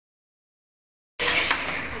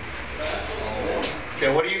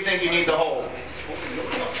Okay, what do you think you need to hold?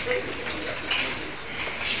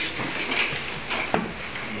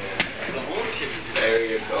 There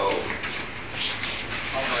you go.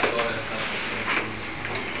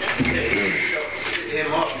 Sit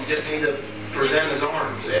him up. You just need to present his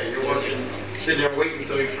arms. Yeah, you're working, sitting there waiting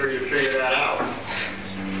until you figure that out.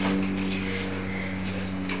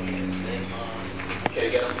 Okay,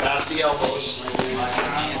 get them past the elbows.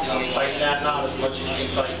 Tighten that knot as much as you can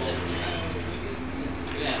tighten it.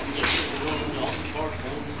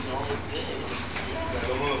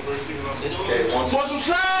 Okay, pull some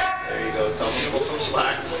slack! There you go, tell them to pull some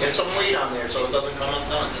slack. Get some weight on there so it doesn't come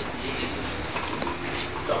undone.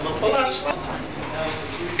 Tell them to pull that slack.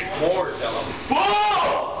 More, tell them.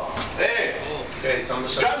 Pull! Hey! Okay, tell them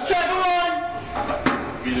to grab the second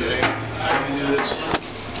one! You do it. How do you do this one?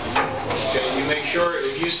 Okay, you make sure,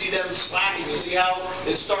 if you see them slacking, you see how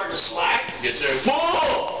it's starting to slack? Yes, sir.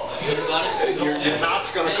 Pull! Your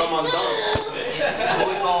knot's going to come undone.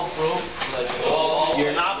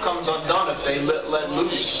 Your knot comes undone if they let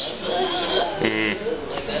loose.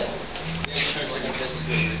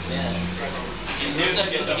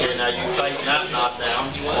 Okay, now you tighten that knot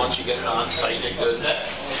down. Once you get it on, tighten it good. Then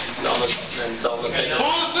tell them to take it.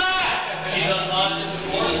 Pull slack!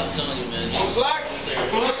 Pull slack!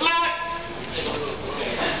 Pull slack!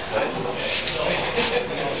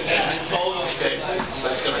 Okay,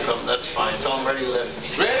 that's gonna come. That's fine. Tell them ready to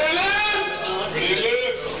lift. Ready to lift! Ready to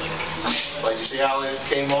lift! But you see how it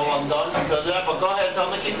came all undone because of that? But go ahead,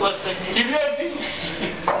 tell them to keep lifting. Keep lifting!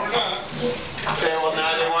 Or not. Okay, well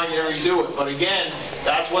now they want you to redo it. But again,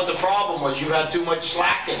 that's what the problem was. You had too much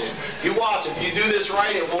slack in it. You watch, if you do this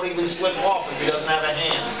right, it won't even slip off if he doesn't have a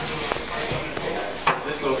hand.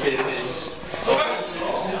 Dislocated hands.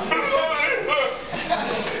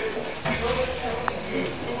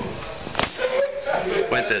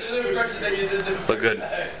 With this. Look good.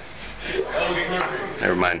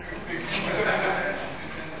 Never mind.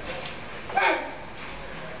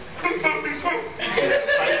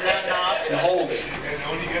 Tighten that knot and hold it.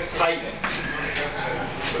 Tighten it.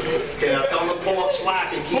 Okay, now tell them to pull up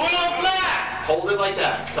slack and keep. Pull up slack! Hold it like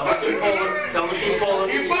that. Tell them to keep pulling. Tell them to keep pulling.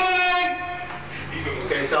 Keep pulling!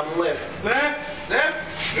 Okay, tell them lift. Lift! Lift!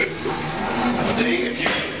 See, if you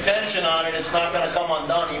put tension on it, it's not going to come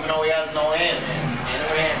undone even though he has no hand.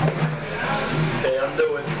 Okay,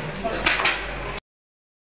 undo it.